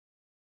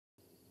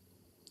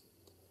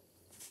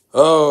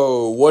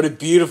Oh, what a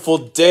beautiful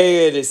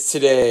day it is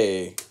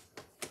today.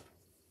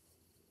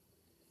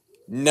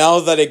 Now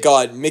that I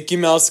got Mickey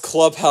Mouse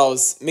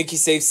Clubhouse, Mickey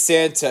Saves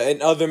Santa,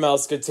 and other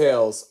Mouse Good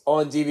Tales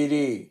on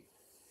DVD.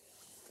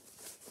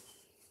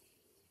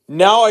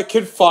 Now I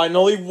can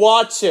finally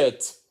watch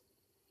it.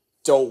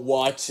 Don't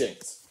watch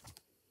it.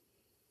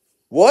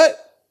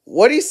 What?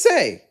 What do you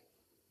say?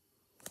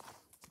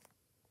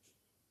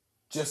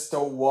 Just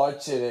don't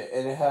watch it,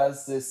 and it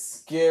has this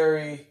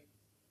scary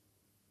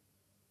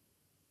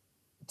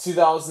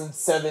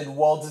 2007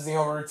 Walt Disney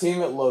Home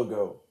Entertainment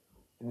logo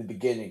in the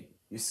beginning.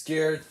 You're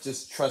scared?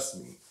 Just trust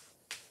me.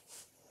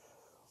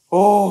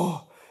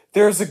 Oh,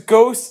 there's a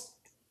ghost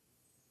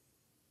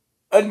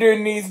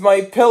underneath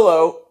my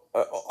pillow.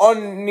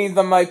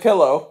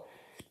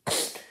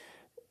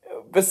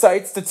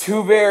 Besides, the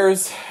two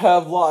bears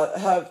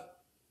have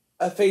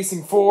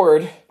facing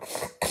forward.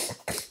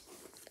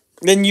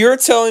 Then you're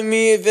telling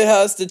me if it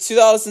has the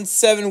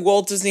 2007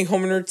 Walt Disney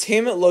Home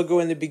Entertainment logo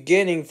in the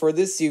beginning for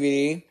this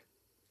DVD,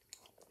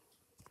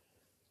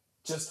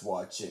 just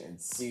watch it and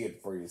see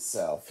it for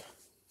yourself.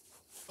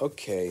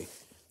 Okay,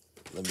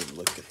 let me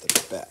look at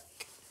the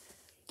back.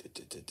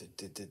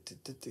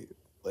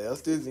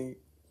 Walt Disney.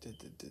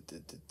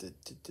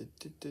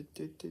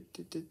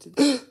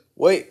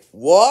 Wait,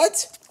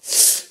 what?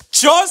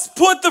 Just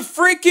put the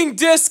freaking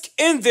disc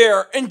in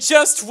there and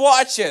just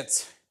watch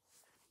it.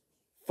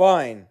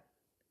 Fine.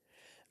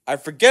 I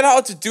forget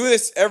how to do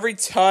this every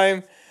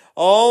time,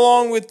 all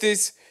along with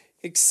this,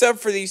 except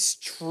for the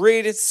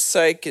straightest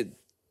psychic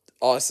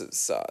awesome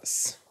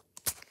sauce.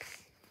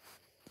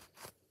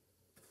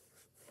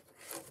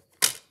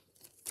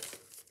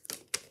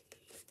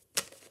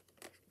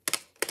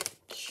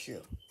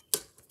 Cute.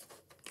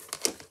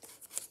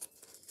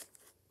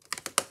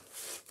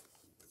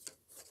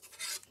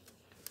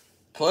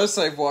 Plus,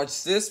 I've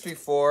watched this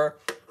before,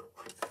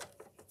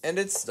 and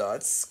it's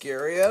not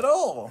scary at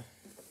all.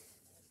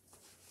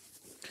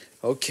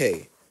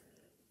 Okay,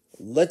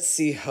 let's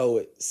see how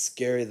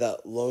scary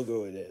that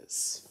logo it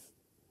is.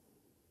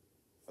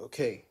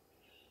 Okay.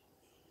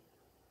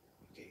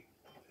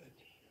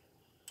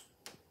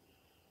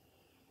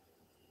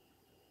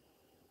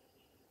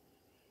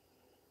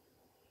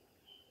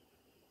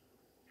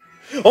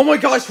 Oh my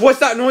gosh, what's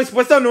that noise?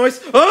 What's that noise?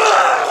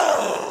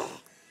 Ah!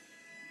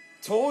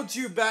 Told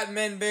you,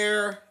 Batman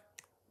Bear.